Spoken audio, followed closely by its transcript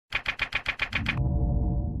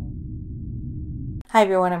Hi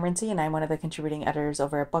everyone, I'm Rincey and I'm one of the contributing editors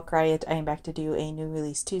over at Book Riot. I am back to do a new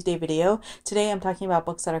release Tuesday video. Today I'm talking about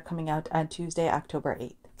books that are coming out on Tuesday, October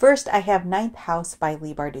 8th. First, I have Ninth House by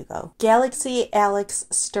Leigh Bardugo. Galaxy Alex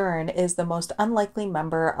Stern is the most unlikely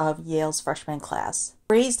member of Yale's freshman class.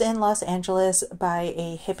 Raised in Los Angeles by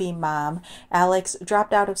a hippie mom, Alex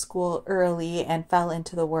dropped out of school early and fell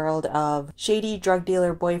into the world of shady drug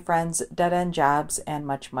dealer boyfriends, dead-end jobs, and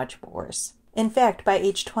much, much worse. In fact, by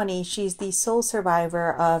age 20, she's the sole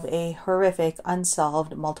survivor of a horrific,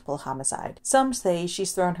 unsolved multiple homicide. Some say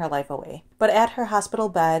she's thrown her life away. But at her hospital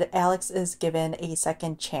bed, Alex is given a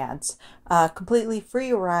second chance, a completely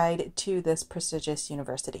free ride to this prestigious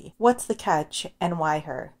university. What's the catch, and why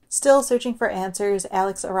her? Still searching for answers,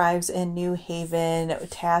 Alex arrives in New Haven,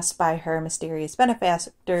 tasked by her mysterious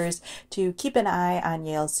benefactors to keep an eye on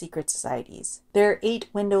Yale's secret societies. Their 8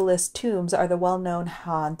 windowless tombs are the well-known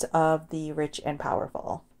haunt of the rich and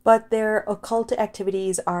powerful. But their occult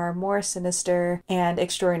activities are more sinister and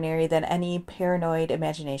extraordinary than any paranoid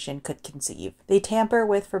imagination could conceive. They tamper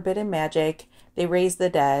with forbidden magic, they raise the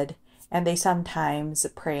dead, and they sometimes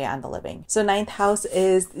prey on the living. So Ninth House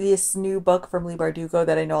is this new book from Leigh Bardugo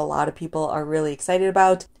that I know a lot of people are really excited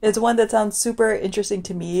about. It's one that sounds super interesting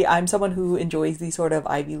to me. I'm someone who enjoys these sort of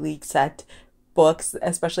Ivy League set books,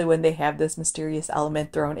 especially when they have this mysterious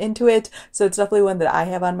element thrown into it. So it's definitely one that I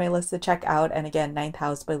have on my list to check out. And again, Ninth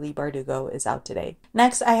House by Leigh Bardugo is out today.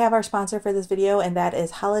 Next, I have our sponsor for this video, and that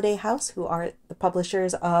is Holiday House, who are the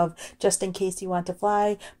publishers of Just in Case You Want to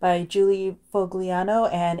Fly by Julie Fogliano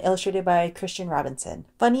and illustrated by Christian Robinson.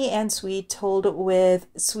 Funny and sweet, told with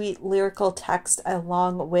sweet lyrical text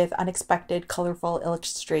along with unexpected colorful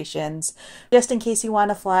illustrations. Just in Case You Want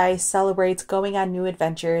to Fly celebrates going on new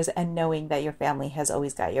adventures and knowing that your family has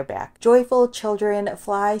always got your back. Joyful children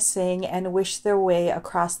fly, sing, and wish their way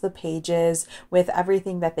across the pages with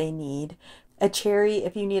everything that they need. A cherry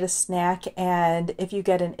if you need a snack, and if you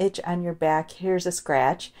get an itch on your back, here's a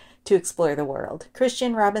scratch to explore the world.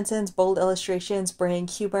 Christian Robinson's bold illustrations bring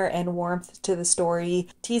humor and warmth to the story,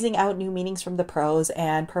 teasing out new meanings from the prose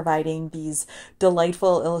and providing these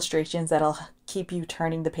delightful illustrations that'll keep you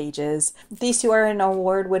turning the pages. These two are an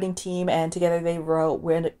award-winning team, and together they wrote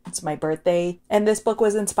When It's My Birthday. And this book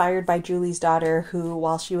was inspired by Julie's daughter, who,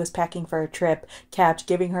 while she was packing for a trip, kept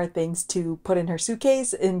giving her things to put in her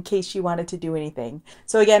suitcase in case she wanted to do anything.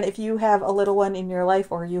 So again, if you have a little one in your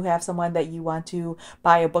life or you have someone that you want to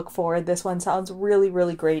buy a book for, this one sounds really,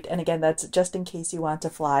 really great. And again, that's Just in Case You Want to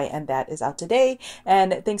Fly, and that is out today.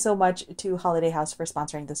 And thanks so much to Holiday House for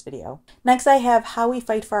sponsoring this video. Next, I have How We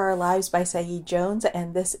Fight for Our Lives by Saeed Jones,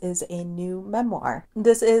 and this is a new memoir.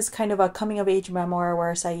 This is kind of a coming-of-age memoir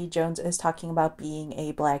where Saeed Jones is talking about being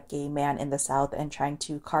a Black gay man in the South and trying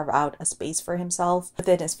to carve out a space for himself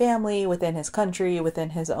within his family, within his country,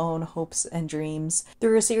 within his own hopes and dreams.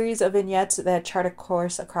 Through a series of vignettes that chart a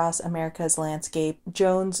course across America's landscape,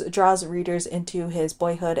 Jones draws readers into his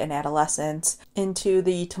boyhood and adolescence, into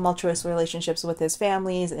the tumultuous relationships with his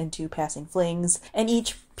families, into passing flings, and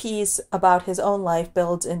each piece about his own life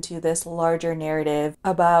builds into this larger narrative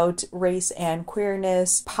about race and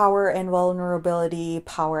queerness, power and vulnerability,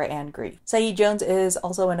 power and grief. Saeed Jones is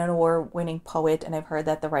also an award-winning poet, and I've heard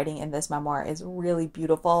that the writing in this memoir is really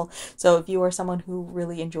beautiful. So if you are someone who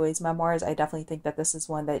really enjoys memoirs, I definitely think that this is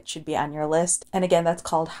one that should be on your list. And again, that's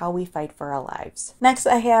called How We Fight for Our Lives. Next,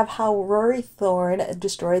 I have How Rory Thorne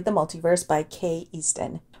Destroyed the Multiverse by Kay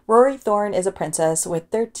Easton. Rory Thorne is a princess with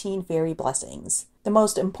 13 fairy blessings, the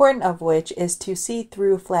most important of which is to see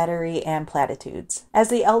through flattery and platitudes. As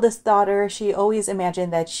the eldest daughter, she always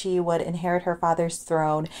imagined that she would inherit her father's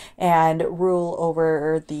throne and rule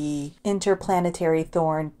over the interplanetary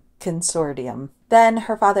Thorn Consortium. Then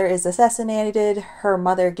her father is assassinated, her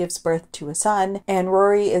mother gives birth to a son, and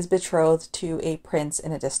Rory is betrothed to a prince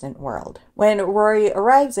in a distant world. When Rory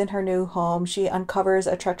arrives in her new home, she uncovers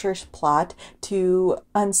a treacherous plot to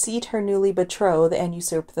unseat her newly betrothed and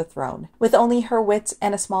usurp the throne. With only her wits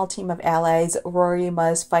and a small team of allies, Rory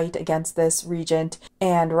must fight against this regent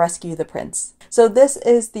and rescue the prince. So this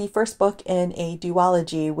is the first book in a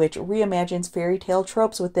duology which reimagines fairy tale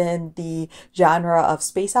tropes within the genre of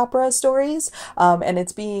space opera stories. And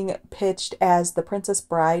it's being pitched as The Princess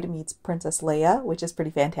Bride meets Princess Leia, which is pretty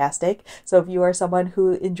fantastic. So if you are someone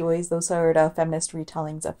who enjoys those sort of feminist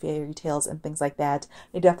retellings of fairy tales and things like that,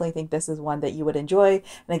 I definitely think this is one that you would enjoy.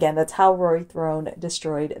 And again, that's How Rory Thorne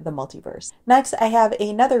Destroyed the Multiverse. Next, I have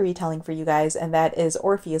another retelling for you guys, and that is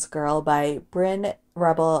Orpheus Girl by Bryn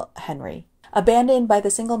Rebele-Henry. Abandoned by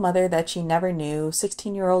the single mother that she never knew,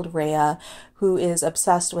 16-year-old Rhea, who is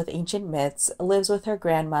obsessed with ancient myths, lives with her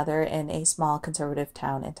grandmother in a small conservative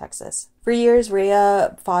town in Texas. For years,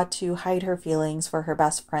 Rhea fought to hide her feelings for her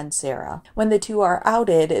best friend Sarah. When the two are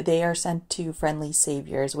outed, they are sent to Friendly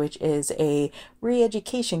Saviors, which is a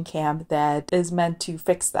re-education camp that is meant to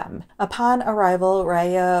fix them. Upon arrival,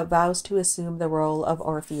 Rhea vows to assume the role of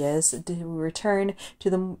Orpheus to return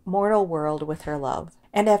to the mortal world with her love.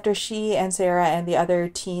 And after she and Sarah and the other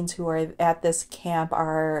teens who are at this camp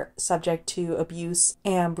are subject to abuse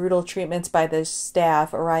and brutal treatments by the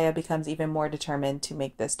staff, Rhea becomes even more determined to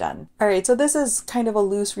make this done. Alright, so this is kind of a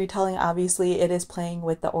loose retelling. Obviously, it is playing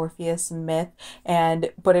with the Orpheus myth,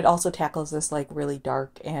 but it also tackles this like really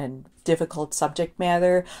dark and difficult subject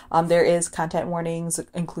matter. There is content warnings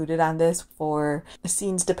included on this for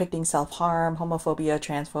scenes depicting self-harm, homophobia,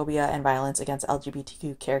 transphobia, and violence against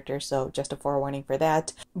LGBTQ characters, so just a forewarning for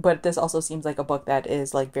that. But this also seems like a book that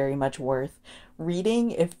is like very much worth reading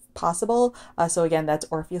if possible. So again, that's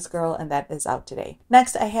Orpheus Girl, and that is out today.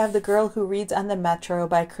 Next, I have The Girl Who Reads on the Metro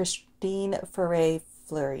by Christine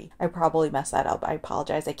Ferré-Fleury. I probably messed that up. I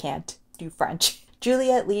apologize. I can't do French.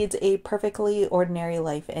 Juliet leads a perfectly ordinary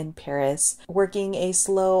life in Paris, working a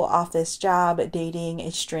slow office job, dating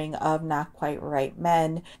a string of not quite right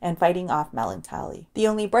men, and fighting off melancholy. The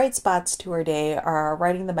only bright spots to her day are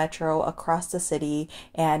riding the metro across the city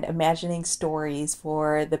and imagining stories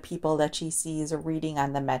for the people that she sees reading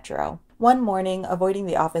on the metro. One morning, avoiding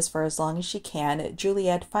the office for as long as she can,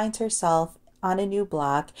 Juliet finds herself on a new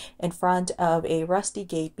block in front of a rusty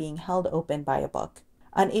gate being held open by a book.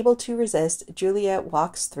 Unable to resist, Juliet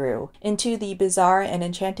walks through into the bizarre and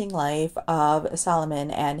enchanting life of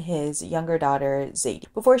Solomon and his younger daughter,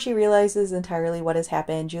 Zadie. Before she realizes entirely what has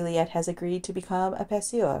happened, Juliet has agreed to become a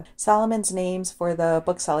passeur. Solomon's names for the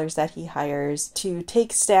booksellers that he hires to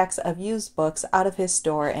take stacks of used books out of his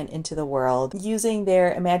store and into the world, using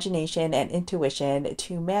their imagination and intuition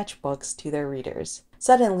to match books to their readers.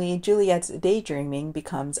 Suddenly, Juliet's daydreaming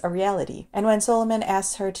becomes a reality, and when Solomon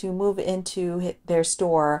asks her to move into their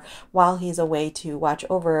store while he's away to watch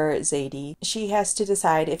over Zadie, she has to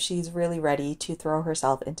decide if she's really ready to throw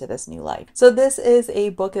herself into this new life. So this is a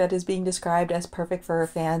book that is being described as perfect for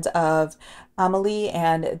fans of Amelie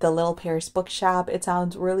and the Little Paris Bookshop. It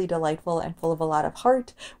sounds really delightful and full of a lot of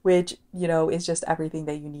heart, which, you know, is just everything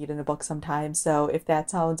that you need in a book sometimes. So if that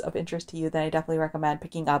sounds of interest to you, then I definitely recommend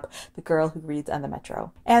picking up The Girl Who Reads on the Metro.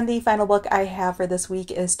 And the final book I have for this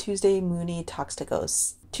week is Tuesday Mooney Talks to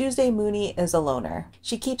Ghosts. Tuesday Mooney is a loner.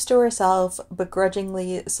 She keeps to herself,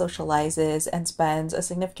 begrudgingly socializes, and spends a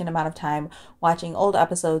significant amount of time watching old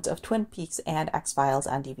episodes of Twin Peaks and X-Files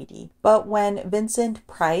on DVD. But when Vincent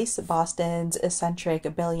Price, Boston's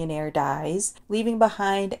eccentric billionaire, dies, leaving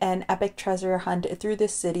behind an epic treasure hunt through the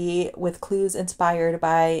city with clues inspired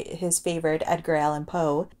by his favorite Edgar Allan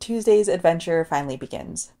Poe, Tuesday's adventure finally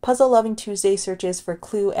begins. Puzzle-loving Tuesday searches for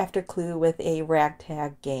clue after clue with a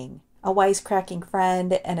ragtag gang. A wisecracking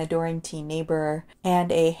friend, an adoring teen neighbor,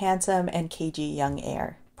 and a handsome and cagey young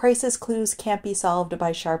heir. Price's clues can't be solved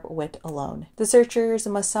by sharp wit alone. The searchers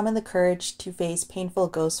must summon the courage to face painful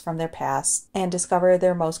ghosts from their past and discover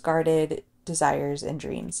their most guarded desires and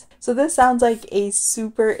dreams. So this sounds like a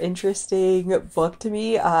super interesting book to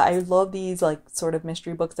me. I love these like sort of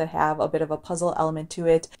mystery books that have a bit of a puzzle element to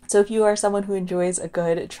it. So if you are someone who enjoys a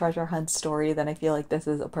good treasure hunt story, then I feel like this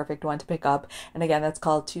is a perfect one to pick up. And again, that's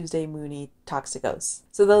called Tuesday Mooney Talks to Ghosts.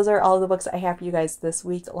 So those are all the books I have for you guys this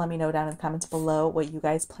week. Let me know down in the comments below what you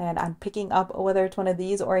guys plan on picking up, whether it's one of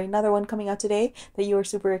these or another one coming out today that you are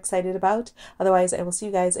super excited about. Otherwise, I will see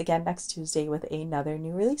you guys again next Tuesday with another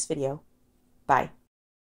new release video. Bye.